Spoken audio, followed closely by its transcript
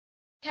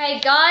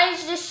Okay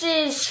guys, this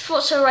is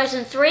Forza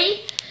Horizon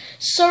 3.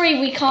 Sorry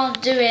we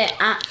can't do it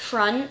at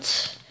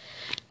front,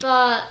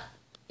 but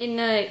in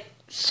the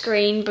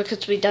screen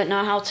because we don't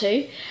know how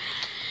to.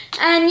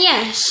 And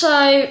yeah,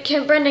 so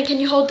Brendan, can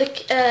you hold the...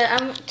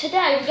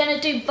 today we're going to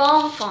do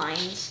barn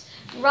finds.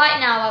 Right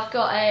now I've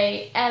got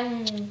a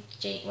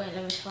MG... Wait,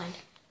 let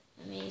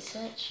me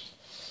search.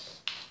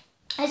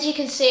 As you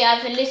can see, I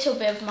have a little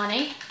bit of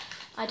money.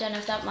 I don't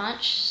have that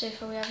much. So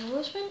far we have a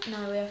wheel sprint?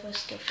 No, we have a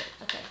skill fit.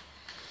 Okay.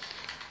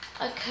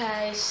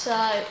 Okay,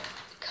 so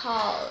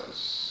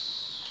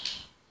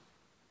cars.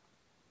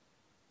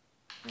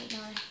 Wait, no,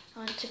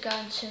 time to go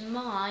into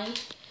my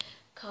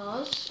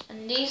cars,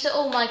 and these are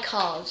all my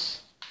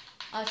cars.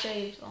 I'll show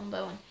you one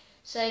by one.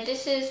 So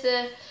this is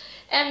the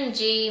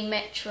MG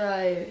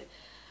Metro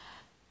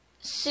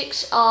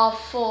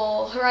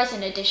 6R4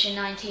 Horizon Edition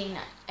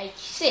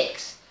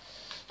 1986,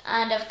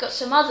 and I've got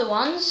some other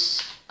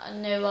ones. A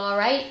new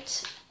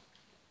R8,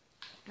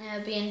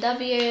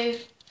 BMW.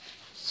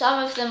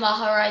 Some of them are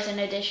Horizon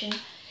Edition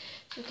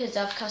because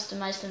I've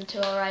customized them to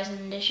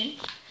Horizon Edition.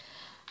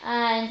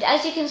 And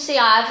as you can see,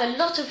 I have a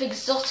lot of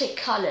exotic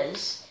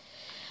colours.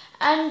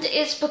 And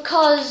it's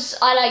because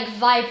I like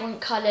vibrant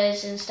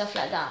colours and stuff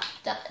like that.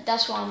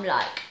 That's what I'm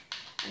like.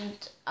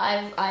 And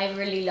I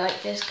really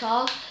like this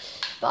car.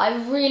 But I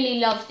really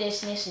love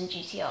this Nissan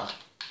GTR.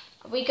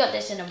 We got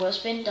this in a wheel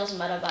spin, doesn't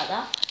matter about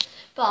that.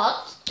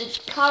 But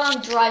the car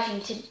I'm driving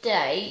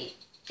today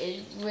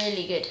is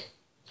really good.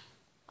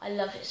 I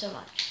love it so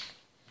much.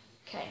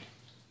 Okay,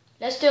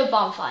 let's do a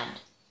barn find.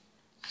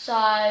 So,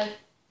 I've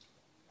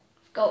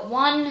got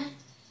 1,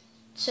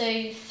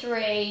 2,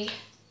 3,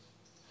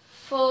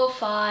 4,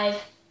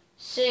 5,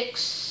 6,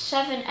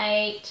 7,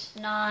 8,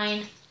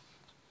 9,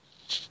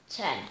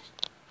 10.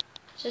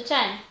 So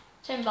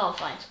 10 barn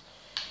finds.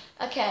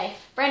 Okay,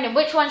 Brendan,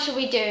 which one should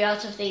we do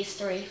out of these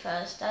 3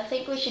 first? I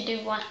think we should do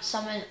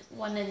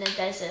one in the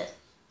desert.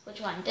 Which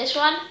one? This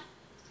one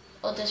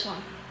or this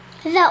one?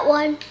 That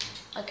one.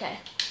 Okay.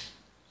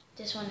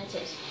 This one it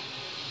is.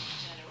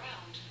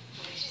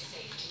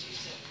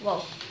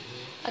 Whoa.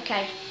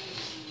 Okay.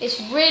 It's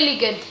really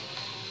good.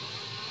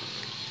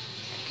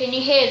 Can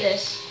you hear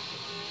this?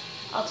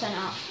 I'll turn it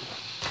up.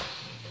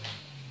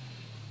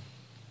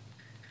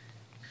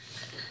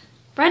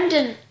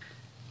 Brendan.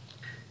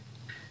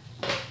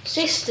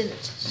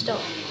 Assistant.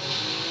 Stop.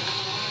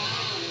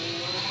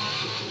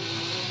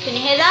 Can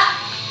you hear that?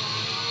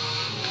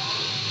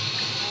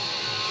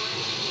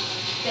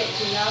 Bit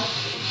too loud.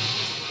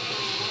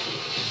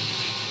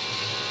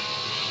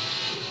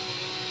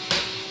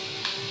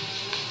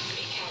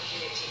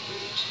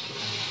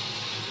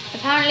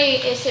 Apparently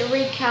it's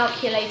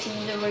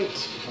recalculating the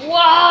route.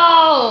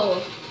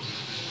 Whoa!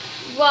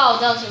 Wow,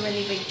 that was a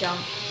really big jump.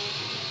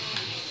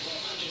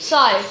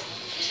 So,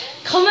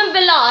 comment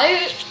below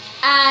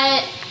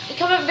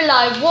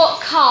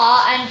what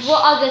car and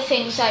what other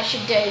things I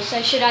should do.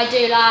 So should I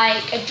do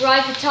like a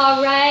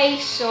drive-a-tar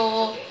race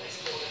or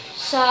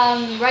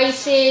some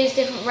races,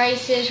 different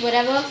races,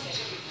 whatever?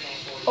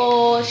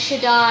 Or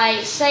should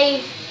I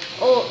save,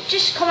 or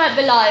just comment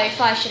below if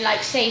I should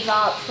like save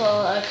up for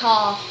a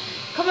car.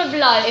 Comment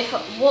below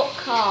what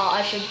car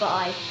I should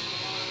buy.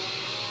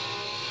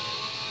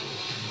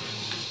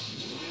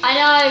 I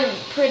know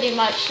pretty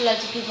much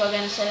loads of people are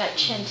going to say like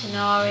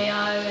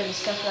Centenario and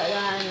stuff like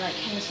that, and like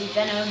Hennessy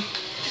Venom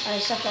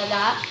and stuff like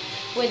that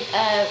with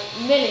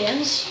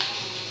millions.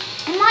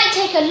 It might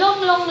take a long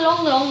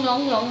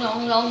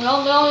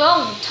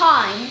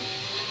time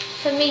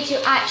for me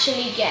to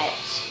actually get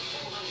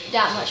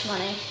that much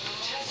money,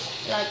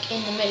 like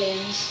in the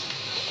millions.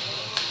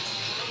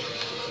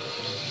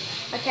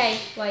 Okay,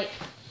 wait.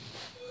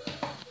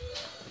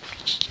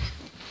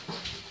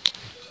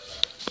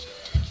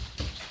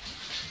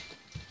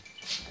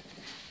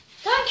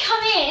 Don't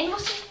come in.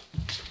 What's it?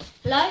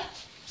 Hello?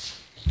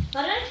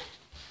 Pardon?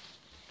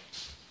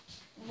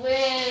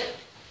 We're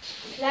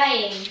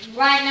playing.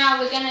 Right now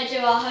we're going to do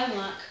our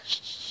homework.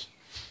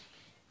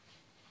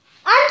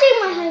 I'm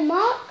doing my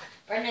homework.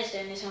 Brenda's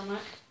doing his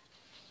homework.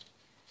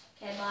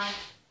 Okay, bye.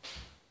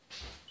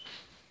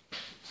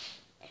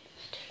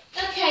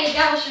 Okay,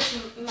 that was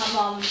just my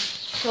mum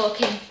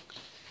talking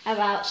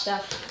about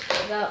stuff.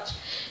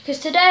 Because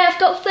today I've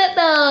got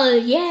football.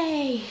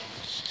 Yay!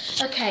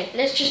 Okay,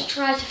 let's just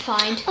try to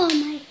find... Oh,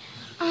 my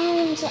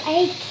arms are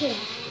aching.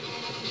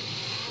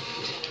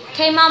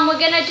 Okay, Mum, we're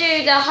going to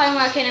do the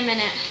homework in a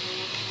minute.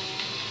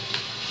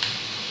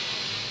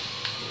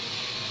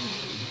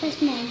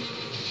 Where's Mum?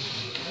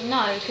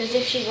 No, because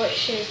if she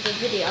watches the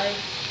video,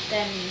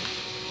 then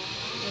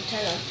we'll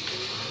tell her.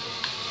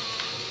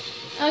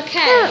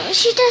 Okay. No,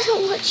 she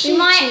doesn't watch We YouTube.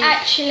 might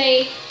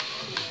actually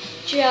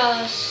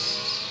just...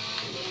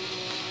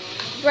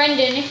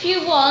 Brendan, if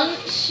you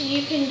want,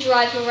 you can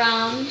drive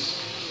around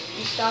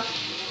and stuff.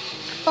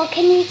 Or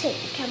can you take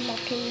the camera,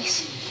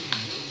 please?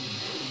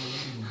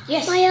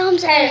 Yes. My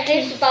arms are aching.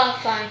 Here's the barn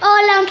find.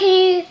 Oh, Lam, can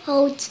you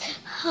hold?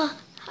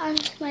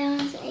 And my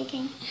arms are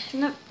aching.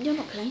 No, you're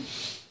not playing.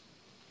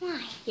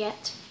 Why?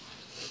 Yet.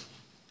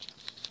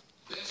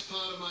 That's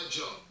part of my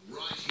job,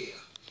 right here.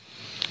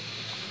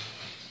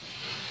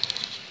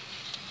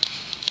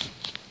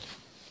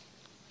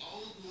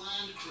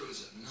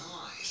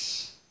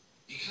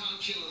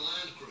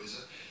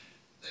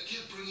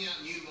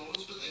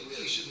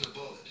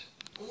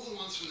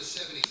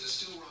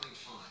 still running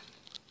fine.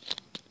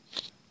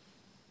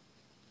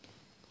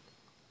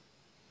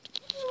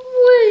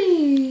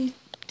 Whee!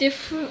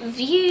 Different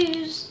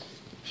views.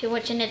 If you're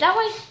watching it that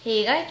way,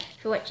 here you go.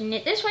 If you're watching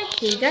it this way,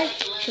 here you go.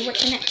 If you're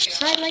watching it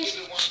sideways,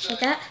 like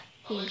that,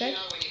 here you go.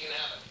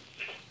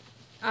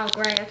 Oh,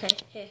 great, okay.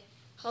 Here,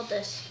 hold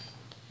this.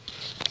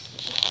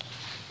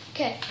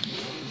 Okay.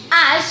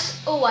 As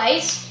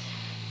always,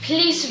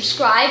 please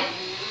subscribe.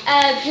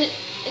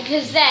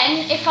 Because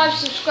then, if I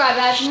subscribe,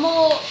 I have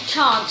more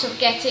chance of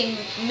getting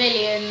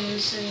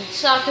millions, and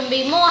so I can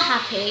be more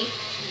happy.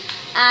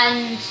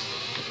 And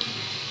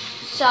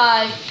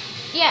so,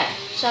 yeah,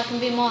 so I can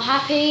be more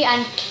happy.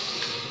 And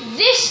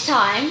this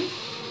time,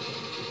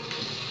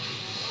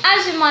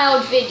 as in my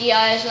old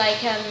videos,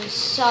 like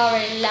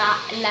Saralat,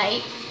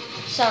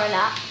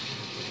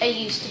 it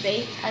used to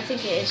be. I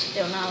think it is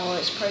still now, or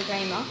it's Pro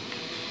Gamer.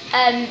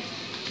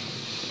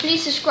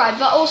 Please subscribe,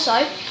 but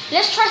also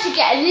let's try to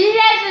get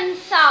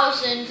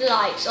 11,000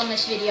 likes on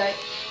this video.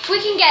 If we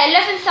can get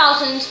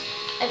 11,000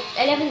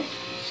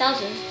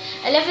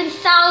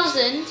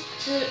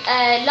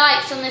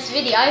 likes on this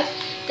video,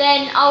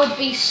 then I would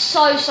be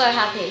so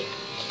happy.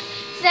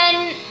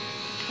 Then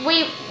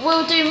we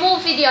will do more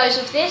videos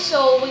of this,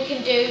 or we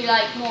can do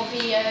like more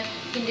video.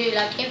 We can do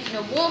like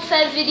Infinite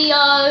Warfare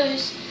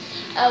videos.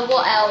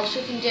 What else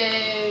we can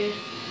do?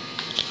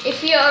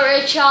 If you're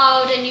a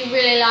child and you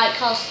really like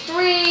Cars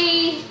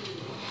 3,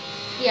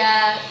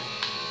 yeah,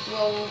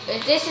 well,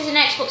 this is an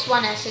Xbox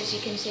One S, as you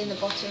can see in the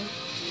bottom.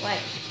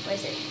 Wait, where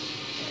is it?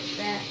 It's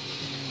there.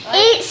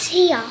 Right. It's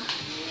here.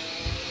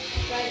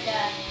 Right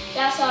there.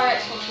 That's our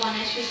Xbox One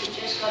S, we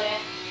just got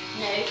it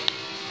new.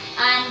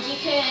 And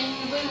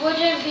we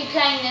wouldn't be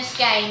playing this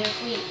game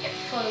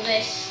for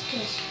this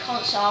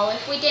console.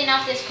 If we didn't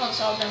have this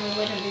console, then we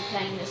wouldn't be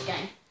playing this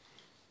game.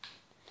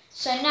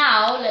 So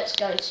now, let's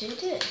go to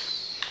this.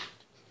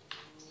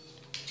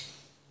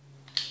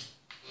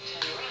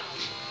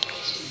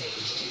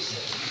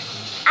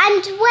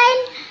 And when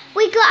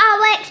we got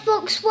our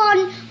Xbox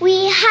One,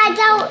 we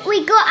got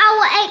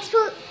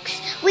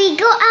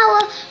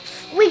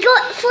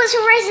Forza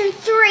Horizon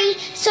 3,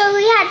 so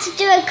we had to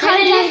do a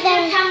kind of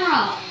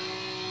camera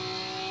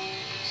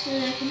so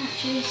they can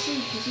actually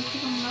see, because you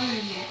keep on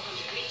lowering it.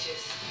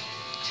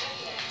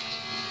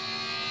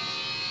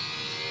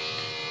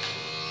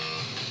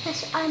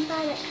 I'm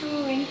bad at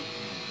colouring.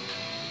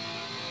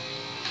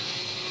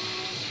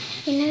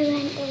 You know,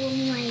 went the wrong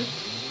way.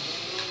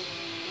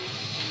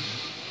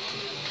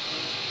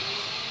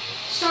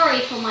 Sorry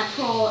for my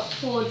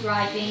poor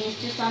driving.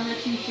 It's just I'm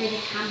looking through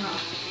the camera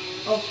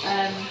of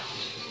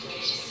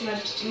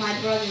my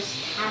brother's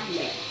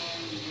tablet,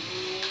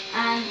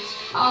 and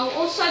I'll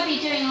also be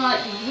doing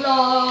like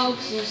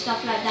vlogs and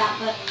stuff like that.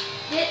 But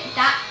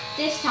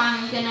this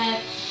time I'm gonna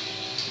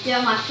do it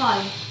on my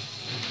phone,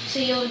 so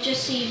you'll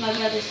just see my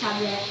brother's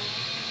tablet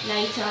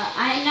later.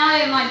 I know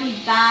it might be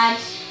bad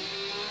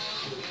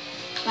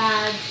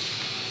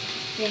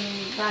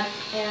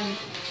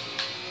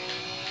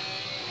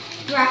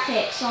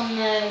graphics on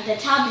the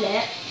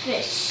tablet, but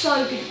it's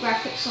so good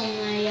graphics on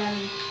the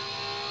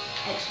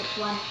Xbox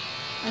One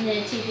and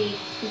the TV,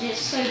 because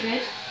it's so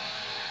good.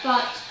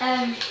 But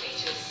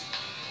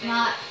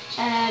my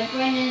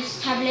Brennan's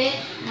tablet,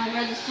 my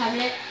brother's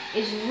tablet,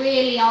 is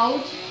really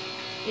old.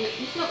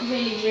 It's not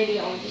really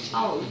old, it's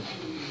old.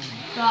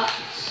 But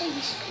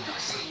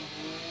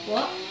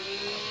what?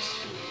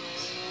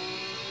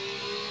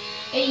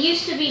 It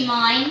used to be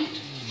mine,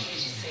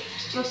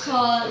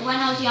 because when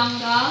I was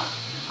younger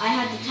I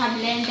had the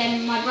tablet, and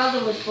then my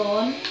brother was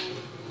born.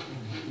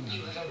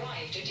 You have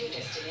arrived at your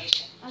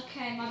destination.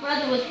 Okay, my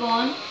brother was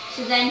born,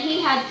 so then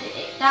he had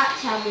that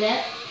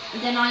tablet,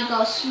 and then I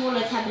got a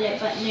smaller tablet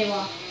but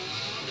newer.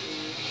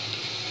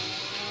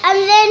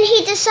 And then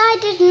he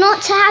decided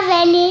not to have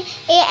it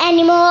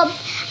anymore,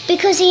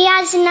 because he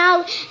has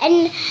now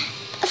an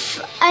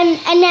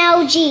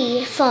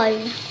LG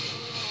phone.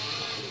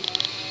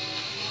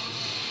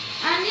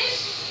 And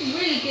it's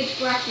really good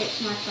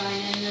graphics, my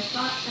phone, and the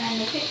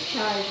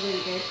picture is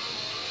really good.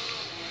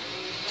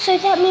 So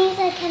that means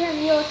I can have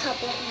your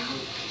tablet now.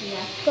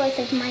 Yeah. Both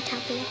of my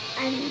tablet.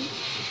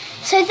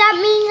 So that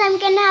means I'm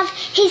going to have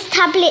his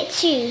tablet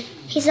too.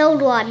 His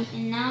old one.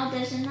 And now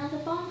there's another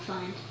barn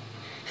find.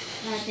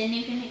 I didn't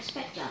even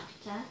expect that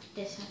to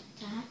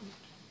happen.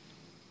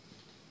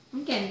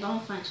 I'm getting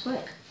barn finds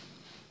quick.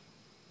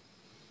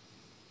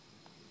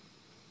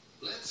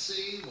 Let's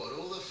see what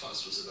all the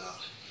fuss was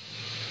about.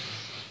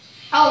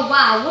 Oh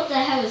wow, what the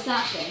hell is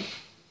that thing?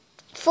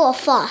 For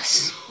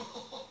Forsa.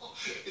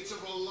 It's a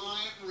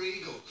Reliant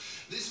Regal.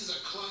 This is a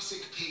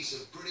classic piece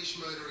of British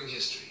motoring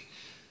history.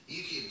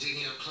 You keep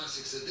digging up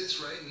classics at this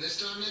rate, and this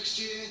time next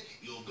year,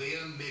 you'll be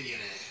a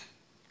millionaire.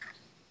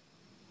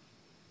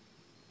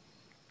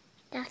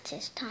 That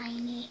is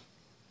tiny.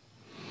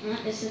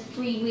 It's a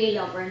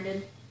three-wheeler,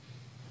 Brendan.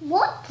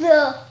 What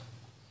the?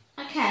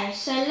 Okay,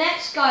 so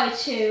let's go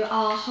to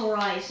our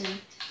Horizon.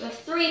 We have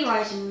 3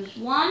 Horizons.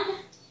 1,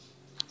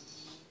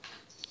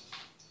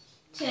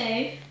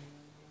 2,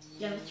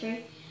 level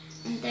 3,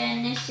 and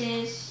then this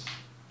is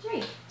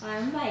 3,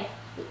 Byron Bay,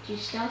 which you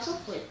start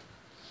off with.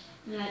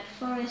 Like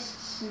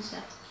forests and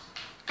stuff.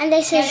 And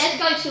this Okay, is... let's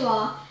go to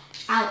our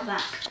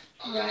outback.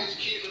 I've got this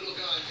cute little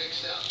guy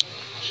fixed up.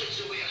 Should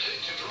still be a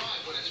hoot to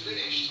drive when it's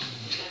finished.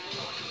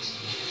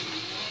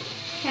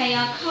 Okay,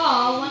 our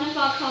car, one of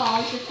our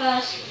cars, the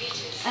first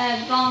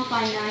barn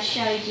finder I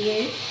showed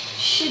you,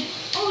 should...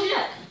 Oh,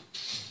 look!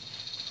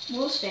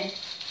 Wheel spin.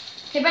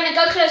 Okay, Brendan,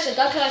 go closer,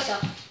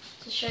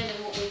 to show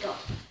them what we got.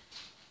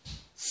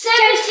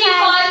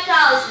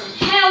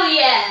 75,000! Hell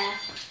yeah!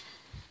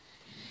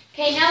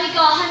 Okay, now we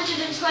got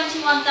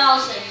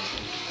 121,000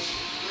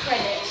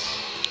 credits.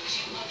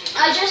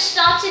 I just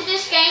started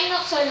this game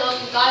not so long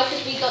ago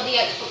because we got the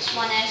Xbox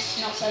One S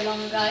not so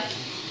long ago,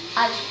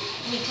 as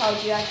we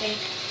told you, I think.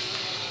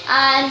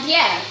 And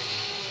yeah.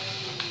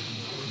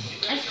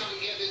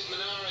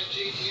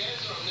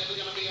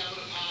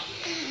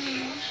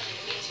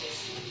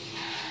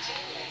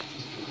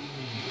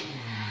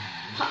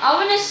 I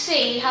want to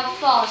see how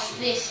fast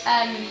this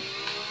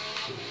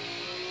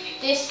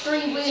this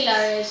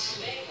 3-wheeler is.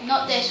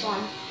 Not this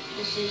one.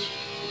 This is.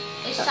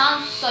 It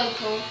sounds so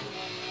cool.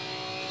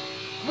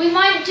 We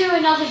might do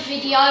another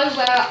video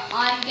where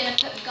I'm gonna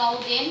put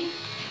gold in.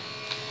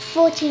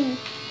 14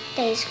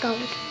 days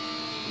gold.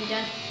 You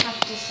don't have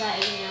to say,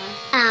 you know.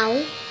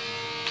 Ow.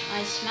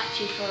 I smacked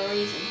you for a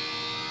reason.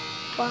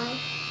 Why?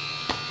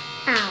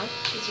 Ow.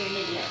 Because you're an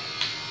idiot.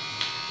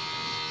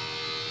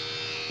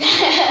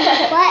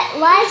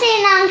 Why is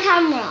it on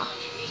camera?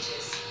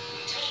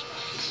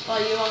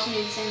 Well, you asked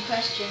me the same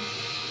question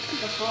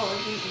before,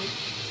 didn't you?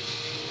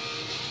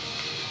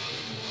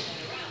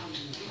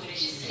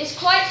 It's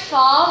quite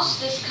fast,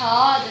 this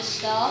car at the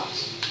start.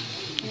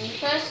 When you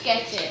first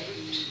get it,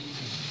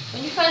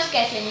 and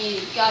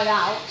you go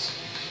out,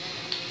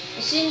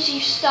 as soon as you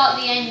start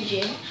the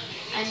engine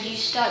and you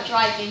start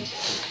driving,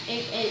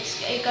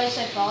 it goes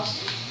so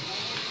fast.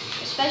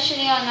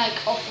 Especially on like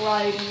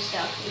off-road and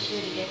stuff, it's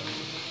really good.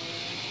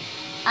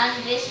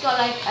 And it's got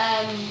like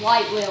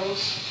white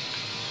wheels,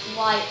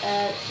 white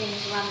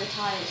things around the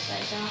tyres, so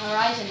it's a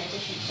Horizon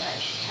edition, so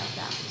it should have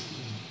that.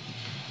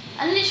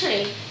 And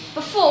literally,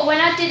 before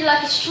when I did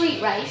like a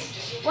street race,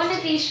 one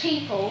of these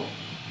people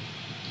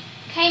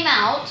came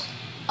out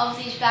of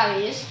these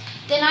barriers,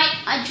 then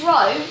I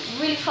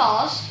drove really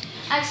fast,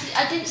 I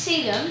didn't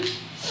see them,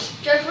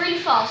 drove really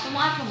fast, and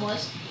what happened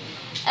was,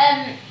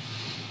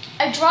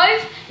 I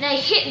drove and I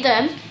hit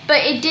them,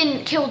 but it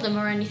didn't kill them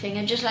or anything,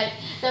 and just like,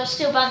 they were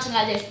still bouncing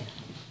like this.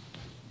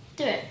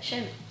 Do it, show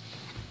me.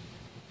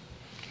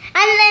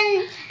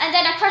 And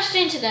then I crashed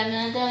into them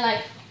and they're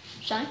like,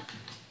 so?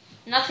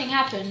 Nothing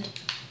happened.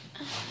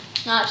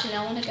 No, actually,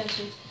 I want to go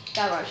to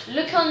garage.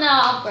 Look on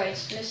our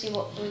upgrades. Let's see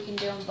what we can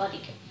do on body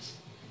kits.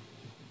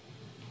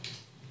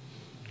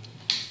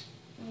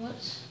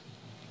 What?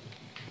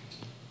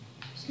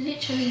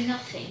 Literally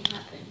nothing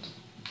happened.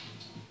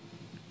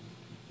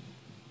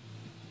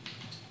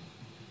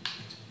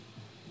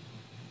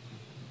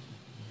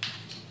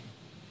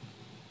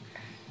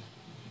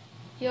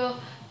 Your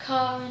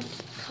current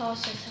car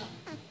setup.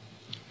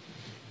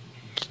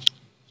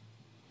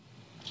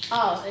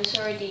 Oh, it's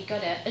already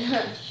got it.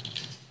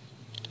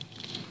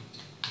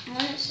 Oh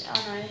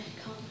no, it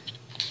can't.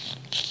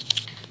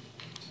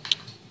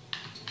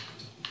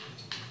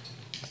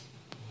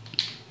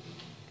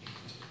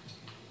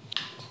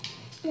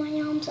 My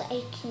arms are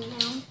aching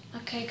now.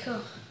 Okay,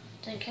 cool.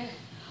 Don't care.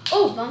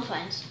 Oh,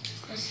 bonfires.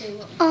 Let's see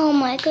what. Oh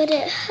my god,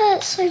 it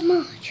hurts so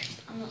much.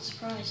 I'm not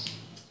surprised.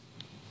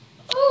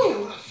 You know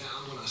what I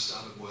found when I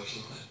started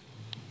working on it?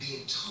 The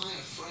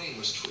entire frame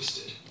was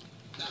twisted.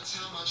 That's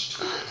how much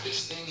torque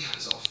this thing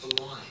has off the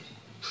line.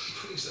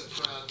 Brings a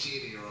proud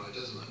tear to your eye,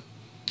 doesn't it?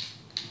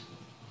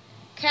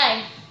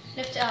 Okay,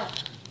 lift it up.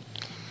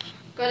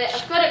 Got it.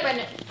 I've got it,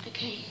 Brendan.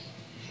 Okay.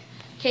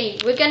 Okay,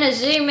 we're gonna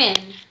zoom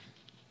in.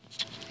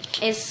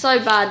 It's so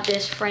bad,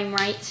 this frame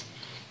rate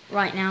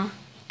right now.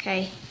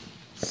 Okay,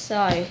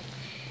 so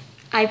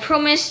I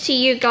promise to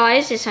you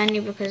guys, it's only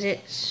because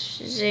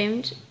it's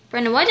zoomed.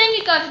 Brendan, why don't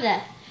you go over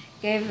there?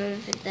 Go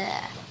over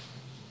there.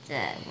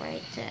 There,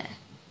 right there.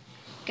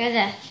 Go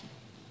there.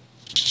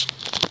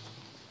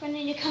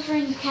 Brendan, you're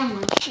covering the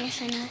camera.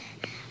 Yes, I know.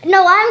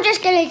 No, I'm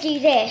just going to do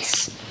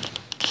this.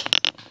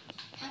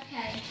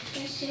 Okay,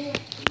 let's do it.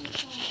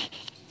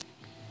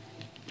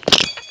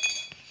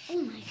 Oh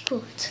my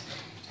god.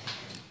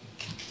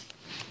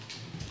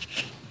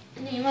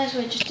 And then you might as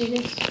well just do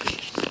this.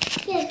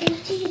 Yeah, I'm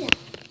going to do that.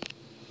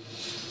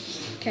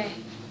 Okay.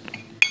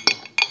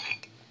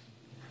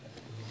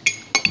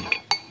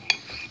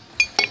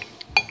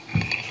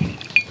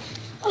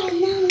 Oh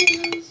no,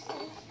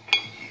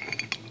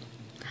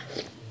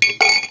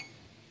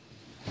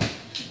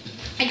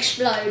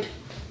 Explode.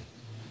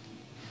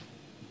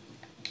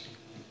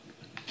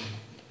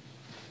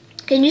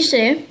 Can you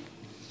see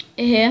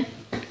here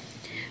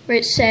where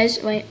it says,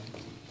 wait,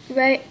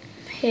 right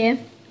here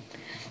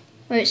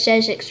where it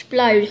says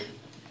explode?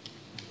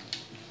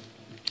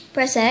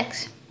 Press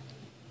X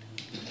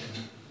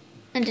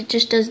and it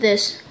just does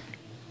this.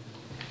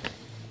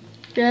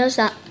 Does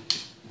that?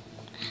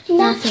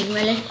 no. Nothing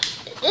really.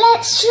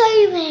 let's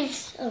show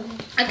this. Oh.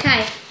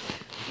 Okay,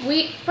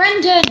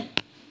 Brendan,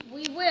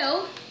 we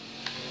will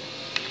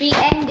be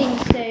ending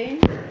soon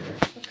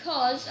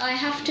because I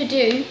have to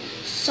do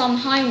some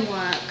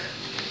homework,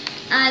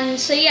 and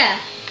so yeah,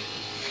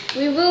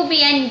 we will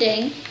be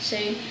ending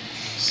soon.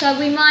 So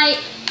we might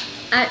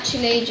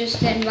actually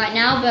just end right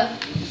now, but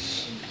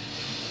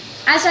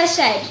as I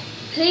said,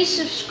 please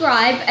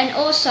subscribe and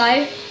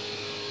also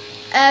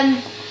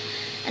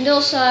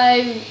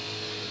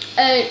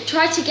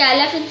try to get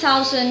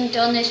 11,000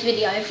 on this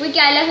video. If we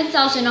get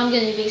 11,000, I'm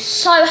going to be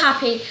so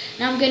happy,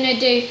 and I'm going to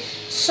do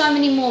so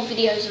many more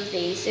videos of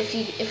these. If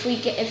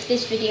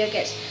this video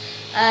gets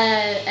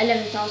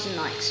 11,000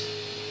 likes,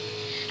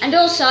 and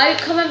also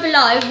comment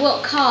below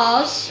what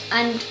cars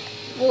I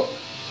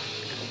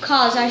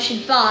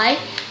should buy,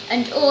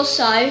 and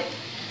also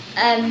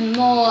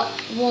what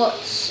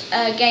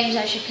games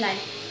I should play.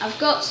 I've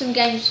got some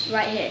games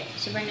right here.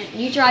 So Brendan,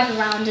 you drive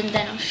around and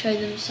then I'll show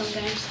them some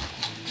games.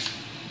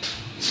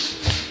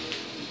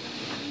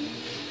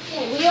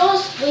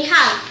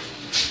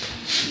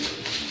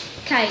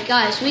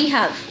 We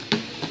have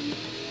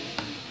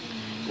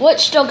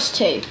Watch Dogs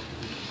 2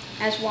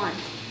 as 1,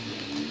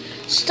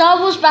 Star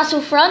Wars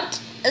Battlefront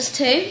as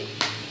 2,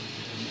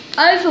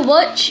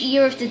 Overwatch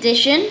Year of the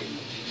Edition,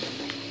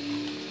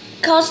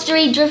 Cars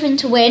 3 Driven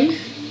to Win,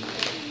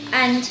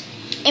 and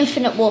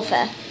Infinite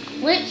Warfare.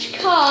 Which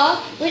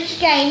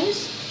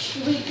games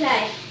should we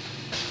play?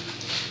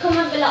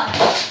 Comment below.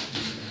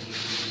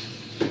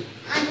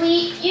 And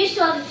we used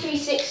to have a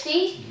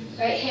 360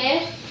 right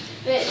here,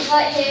 but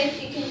right here,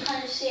 if you can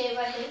kind of see it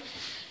right here.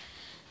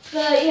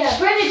 But yeah,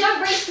 Brendan,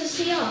 don't race the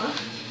CR.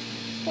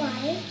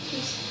 Why?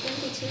 It's going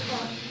to be too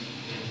hard.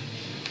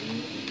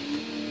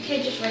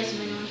 Okay, just race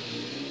him anyway.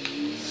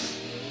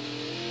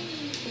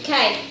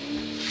 Okay.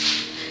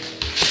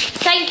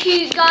 Thank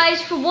you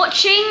guys for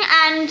watching,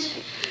 and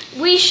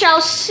we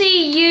shall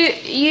see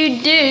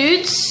you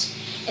dudes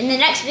in the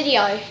next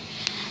video.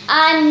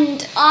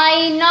 And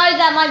I know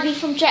that might be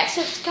from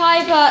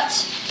Jacksepticeye, but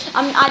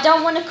I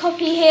don't want to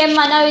copy him.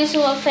 I know he's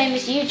a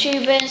famous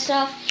YouTuber and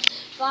stuff,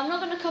 but I'm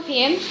not going to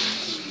copy him.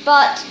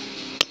 But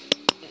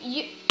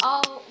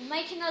I'll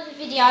make another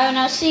video, and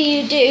I'll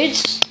see you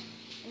dudes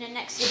in the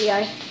next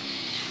video.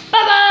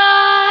 Bye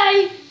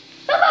bye.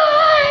 Bye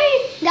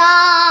bye.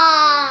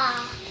 Nah.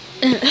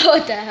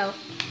 What the hell?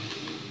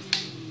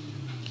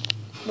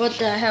 What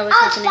the hell is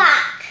happening?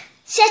 Back.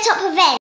 Set up event.